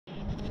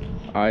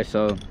Alright,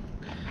 so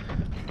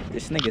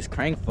this nigga's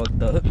crank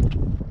fucked up.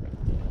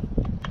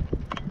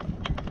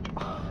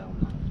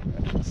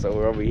 So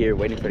we're over here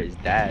waiting for his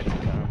dad to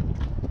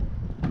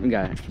come. We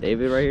got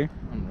David right here.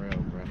 I'm real,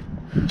 bro.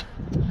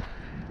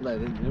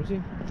 Like, you know what I'm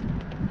saying?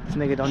 This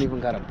nigga don't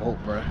even got a boat,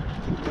 bro.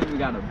 We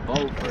got a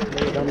boat for it.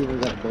 This nigga don't even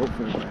got a boat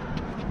for it, bro.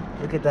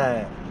 Look at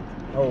that.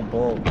 Oh,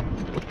 boat.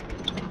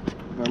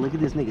 Bro, look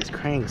at this nigga's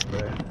cranks, bro.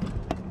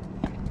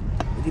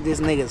 Look at this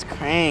nigga's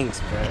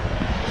cranks, bro.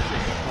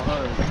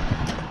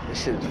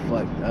 This shit's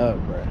fucked up,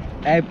 bro.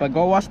 Hey, but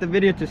go watch the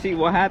video to see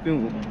what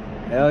happened.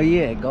 Hell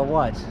yeah, go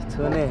watch.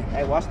 Tune in.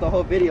 Hey, watch the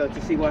whole video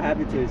to see what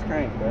happened to his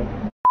crank, bro.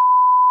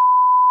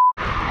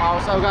 Alright,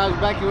 what's up, guys?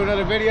 Back here with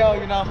another video,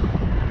 you know.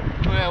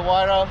 We're at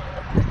Water.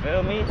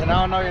 Feel me? And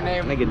I don't know your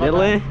name. Nigga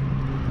Dylan.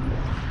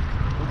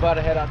 We about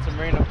to head out to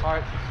Marina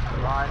Park.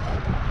 Right.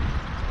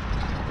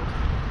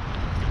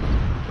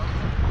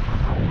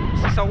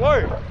 It's a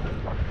word.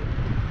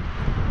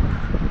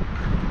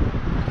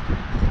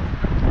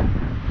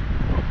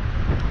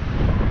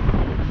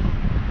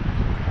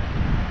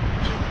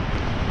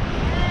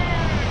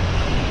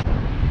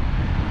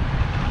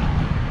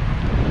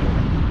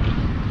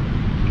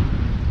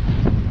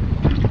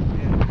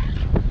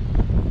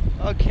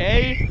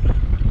 Okay.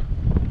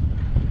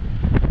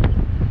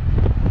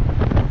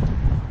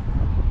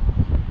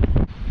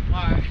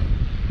 Alright.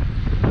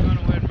 We're going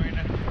to win,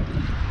 Marina. I'm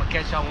gonna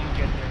catch y'all when we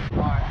get there.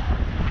 Alright.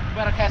 We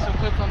better catch some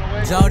clips on the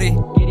way. Jody,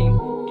 get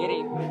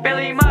him, fill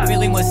him up.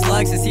 Filling with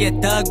slugs, since he a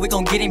thug, we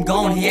gon' get him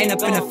gone. He ain't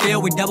up in the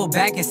field, we double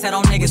back and set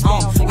on niggas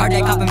home. Hard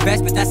that copping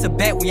vest, but that's a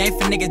bet, we ain't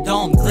for niggas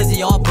dome.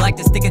 Glizzy all black,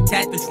 the stick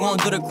attached, but you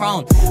won't do the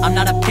chrome. I'm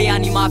not a P, I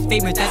need my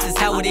feet, but that's just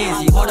how it is.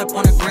 He hold up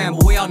on the gram,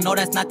 but we all know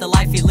that's not the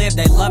life he lived.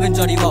 They loving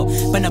Jody Woe,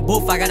 but in the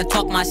booth, I gotta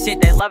talk my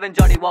shit. They loving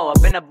Jody Woe,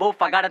 up in the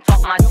booth, I gotta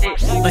talk my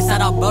shit. But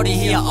shout out Brody,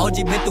 he a OG,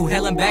 been through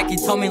hell and back. He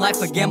told me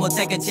life a gamble,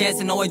 take a chance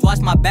and always watch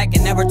my back.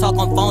 And never talk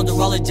on phones or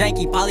roll a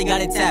janky, probably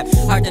got it tapped.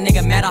 Heard the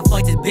nigga mad, I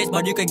fucked his bitch,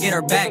 but you could get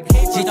her back.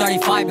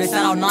 G35, it's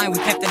out 9, we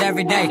kept it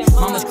every day.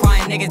 Mama's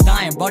crying, niggas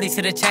dying, Brody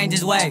should've changed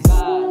his ways.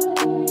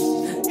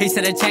 He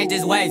should've changed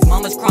his ways.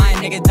 Mama's crying,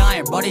 niggas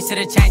dying, Brody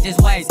should've changed his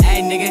ways.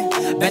 Hey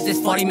nigga, bet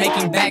this 40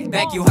 making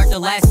back. You heard the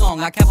last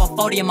song, I kept a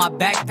 40 in my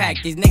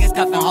backpack. These niggas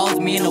cuffing hoes,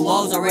 me and the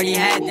woes already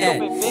had that.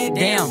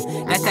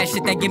 Damn, that's that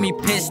shit that get me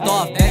pissed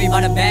off. Baby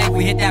by the bag,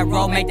 we hit that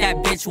road, make that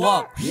bitch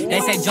walk. They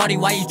say, Jody,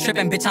 why you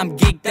tripping, bitch, I'm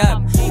geeked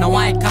up. No,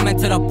 I ain't coming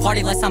to the party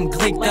unless I'm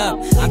gleeked up.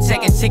 I'm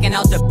checking chicken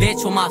out the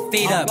bitch with my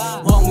feet up.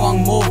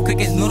 Wrong move, cook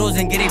his noodles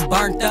and get it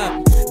burnt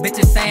up.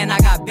 Bitches saying I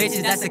got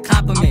bitches, that's a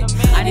compliment.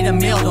 I need a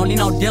meal, don't need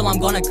no deal, I'm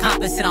gonna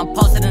accomplish it. I'm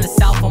posted in the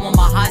south, I'm on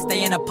my high,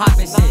 stay in the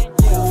poppin' shit.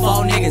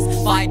 4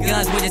 niggas, 5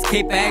 guns, we just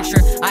keep it extra.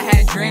 I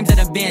had dreams of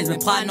the Benz, been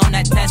plotting on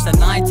that Tesla.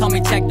 9 told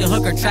me check the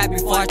hooker trap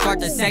before I start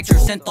the sector.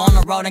 Sent on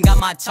the road and got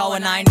my toe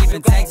and I ain't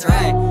even text her,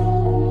 hey.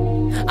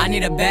 I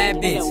need a bad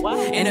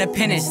bitch,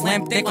 independent,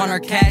 slim, thick on her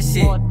cash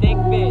shit.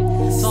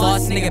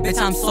 Sauce nigga, bitch,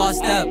 I'm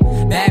sauced up.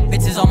 Bad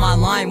bitches on my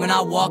line when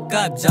I walk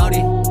up,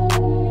 Jody.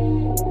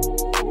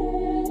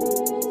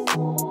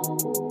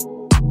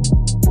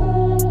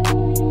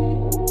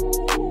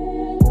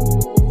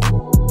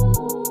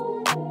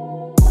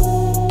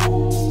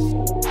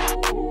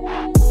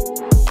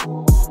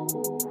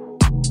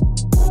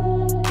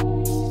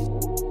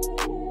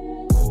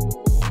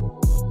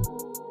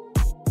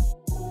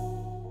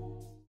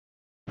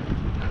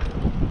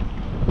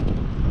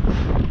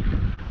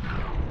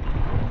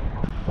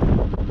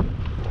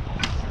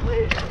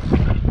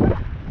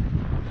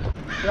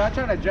 Should I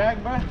try to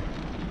drag, bro?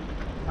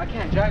 I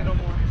can't drag no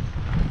more.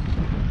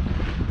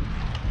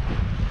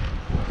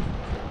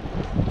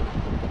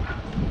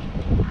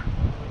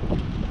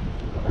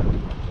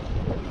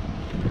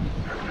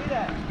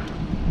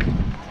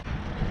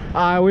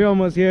 Alright, we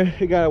almost here.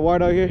 We got a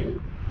ward out here.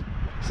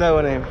 Say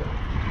what name?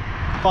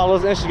 Follow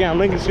us on Instagram,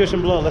 link in the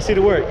description below. Let's see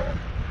the work.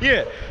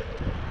 Yeah.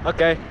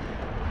 Okay.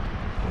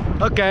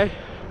 Okay.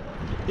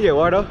 Yeah,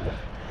 Wardo.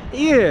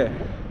 Yeah.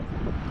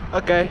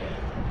 Okay.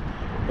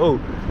 Oh.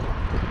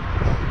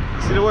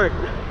 See the work.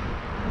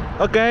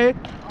 Okay.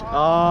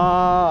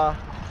 Ah,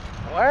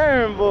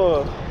 worm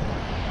boy.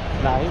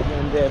 Nah, he's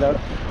getting dead though.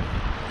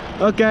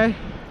 Okay.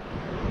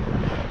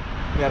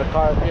 We got a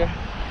car up here.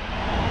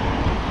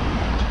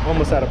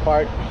 Almost at a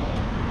park.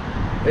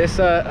 It's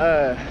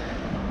up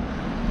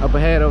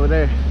ahead over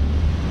there.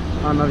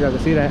 I don't know if y'all can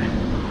see that.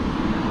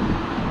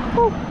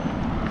 Whew.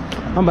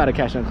 I'm about to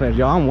catch some clips,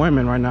 y'all. I'm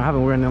worming right now. I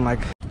haven't worn in like.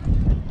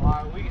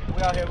 Alright, we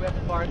out here. We at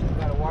the park. We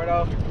got a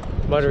Wardo.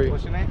 Buttery.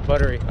 What's your name?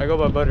 Buttery. I go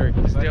by Buttery.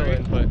 Still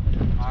in, but.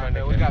 Alright,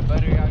 man, we got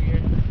Buttery out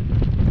here.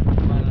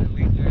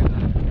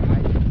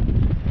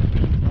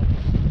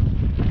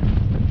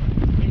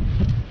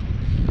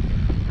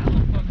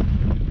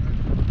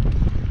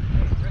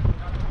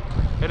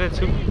 Hit it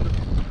too.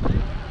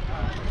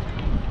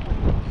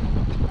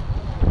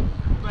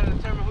 Better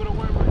determine who the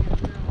wormer is.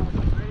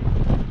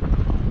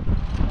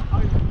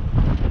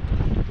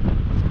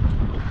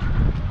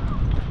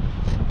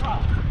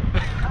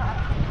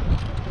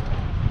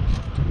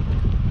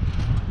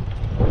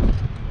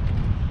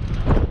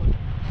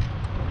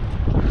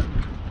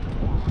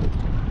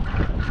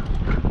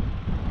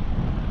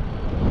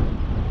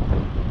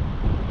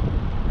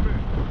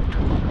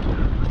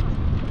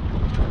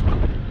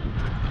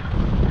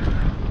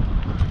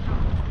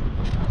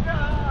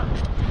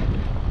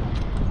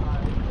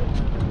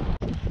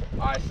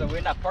 So we're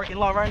in that parking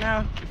lot right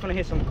now. We're gonna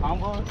hit some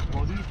combos.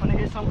 Well, he's gonna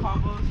hit some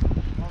combos.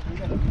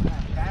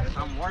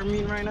 I'm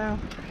warming right now.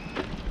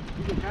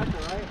 You can catch it,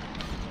 right?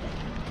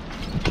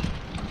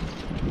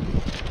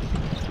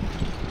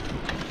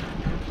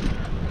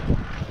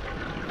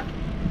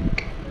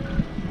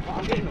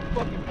 I'm getting a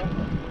fucking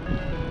bumper.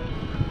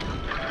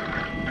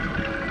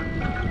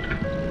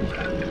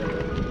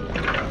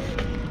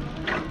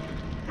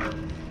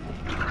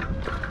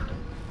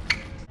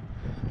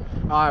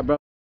 All right, bro.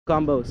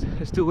 Combos.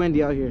 It's too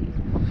windy out here.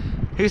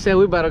 He said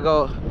we better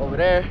go over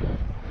there,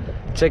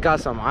 check out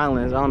some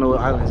islands. I don't know what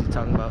islands he's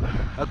talking about.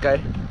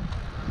 Okay.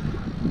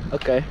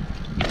 Okay.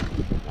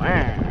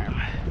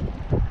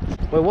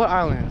 Wait, what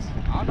islands?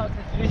 I don't know,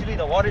 cause usually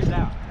the water's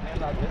down.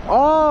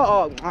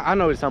 Oh, I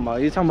know what you're talking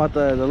about. You're talking about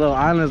the little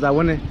islands that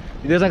when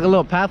there's like a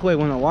little pathway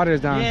when the water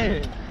is down.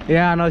 Yeah.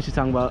 Yeah, I know what you're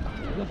talking about.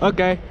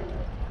 Okay.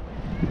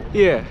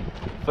 Yeah.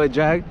 Foot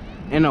drag.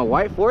 And the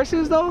white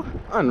forces though?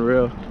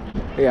 Unreal.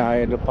 Yeah, I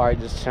had the park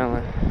just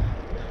chilling.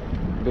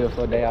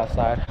 Beautiful day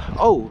outside.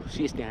 Oh,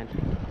 she's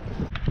standing.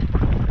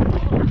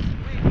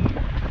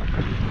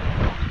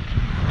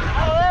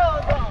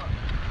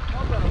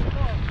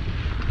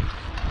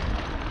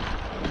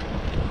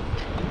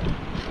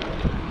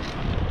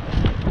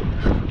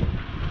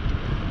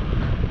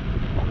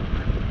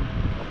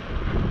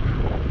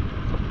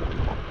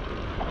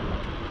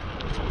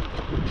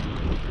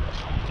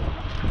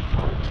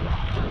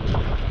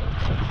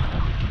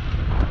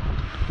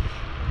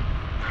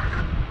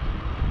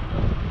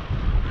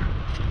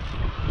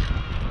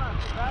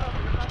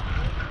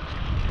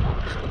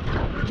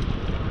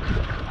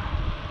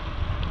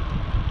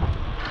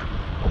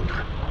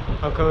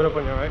 I'm coming up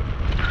on you, right?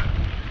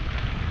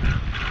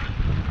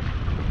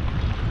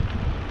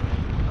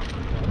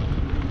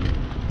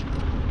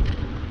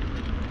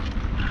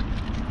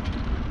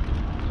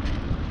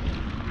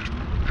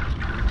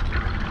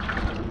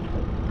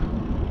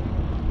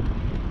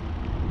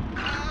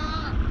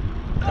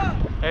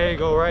 Hey,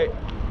 go right.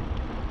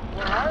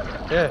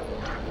 Yeah.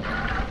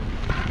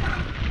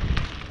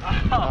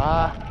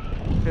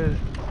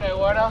 Hey,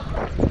 what up?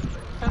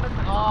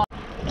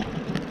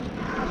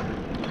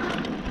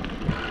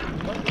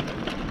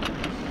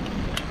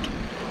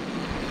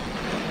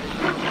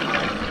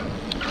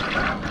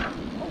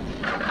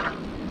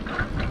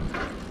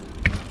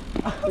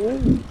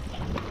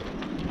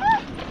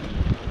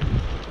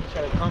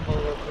 Try to combo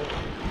real quick.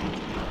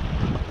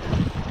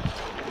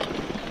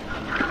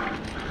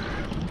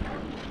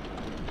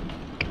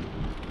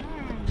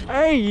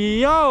 Hey,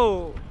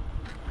 yo!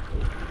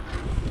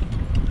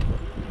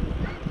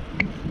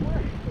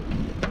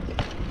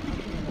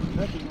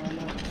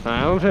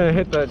 Alright, I'm trying to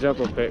hit that jump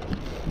real quick.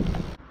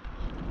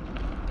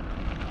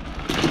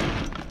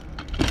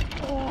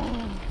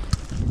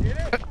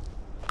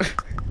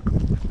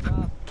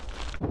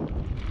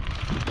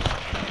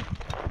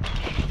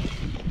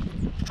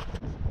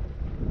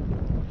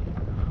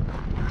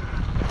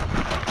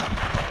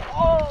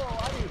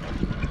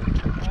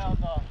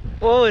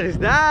 What was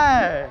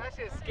that? That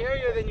shit's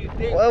scarier than you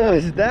think. What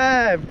was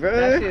that, bro?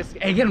 That shit's...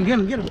 Hey, get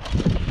him.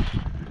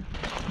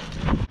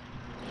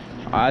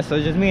 Alright,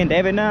 so just me and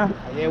David now?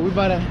 Yeah, we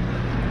about to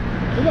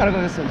go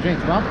get some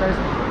drinks, bro. I'm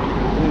thirsty.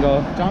 We can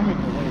go. John,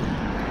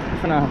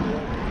 Finna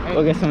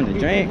go get something to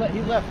drink.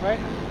 He left, right?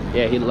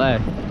 Yeah, he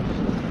left.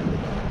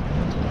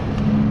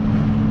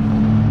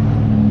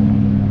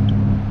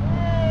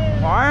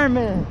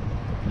 Farming.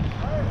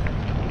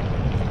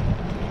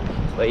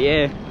 But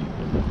yeah,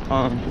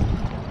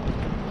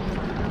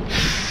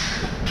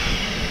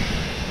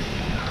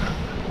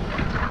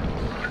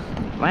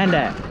 land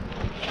that.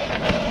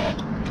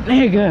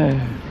 Nigga.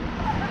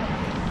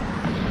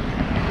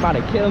 About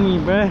to kill me,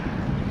 bruh.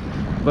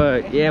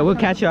 But yeah, we'll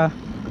catch y'all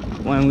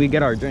when we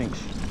get our drinks.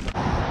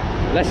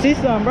 Let's see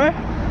some, bruh.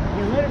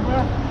 Get ready,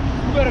 bro.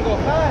 You better go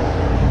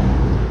fast.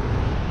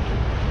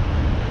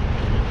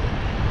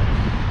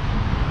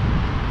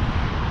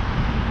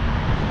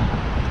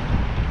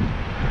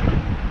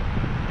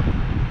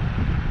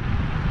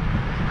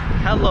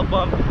 Hella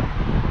bump.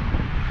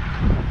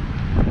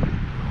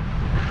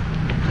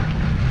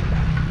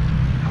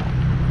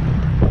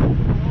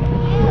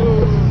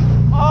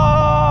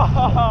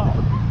 Oh,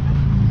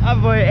 that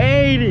boy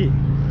 80.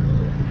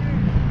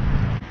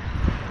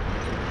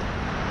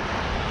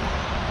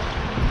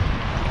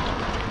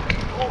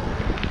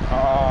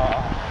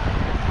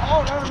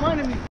 Oh, that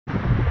reminded me.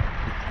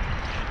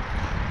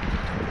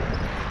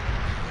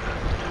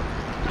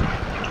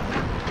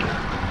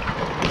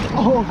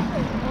 Oh.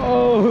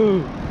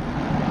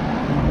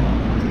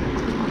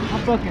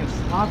 I'm fucking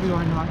sloppy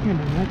right now. I can't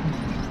do nothing.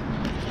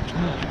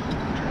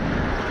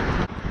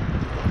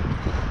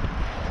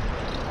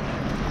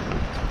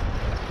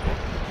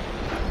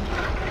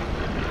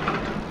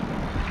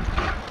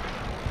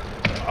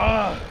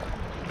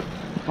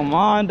 Come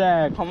on,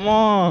 Dad. Come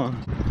on.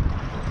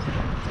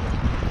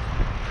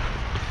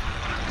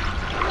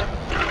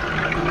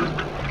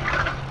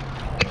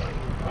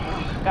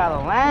 Gotta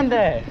land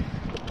it.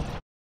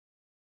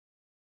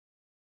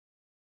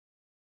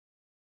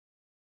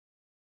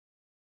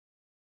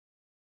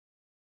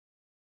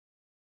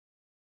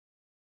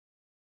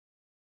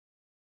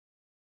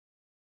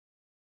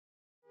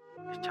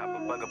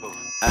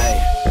 Ayy,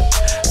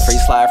 free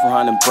slide from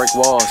behind them brick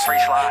walls.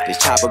 This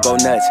chopper go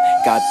nuts,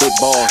 got big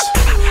balls.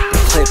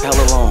 Clip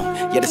hella long,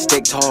 yeah the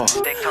stick tall.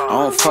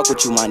 I don't fuck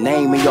with you, my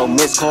name and your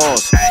missed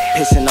calls.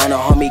 Pissing on a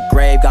homie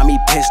grave, got me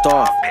pissed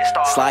off.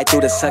 Slide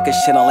through the sucker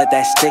shit, don't let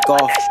that stick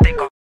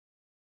off.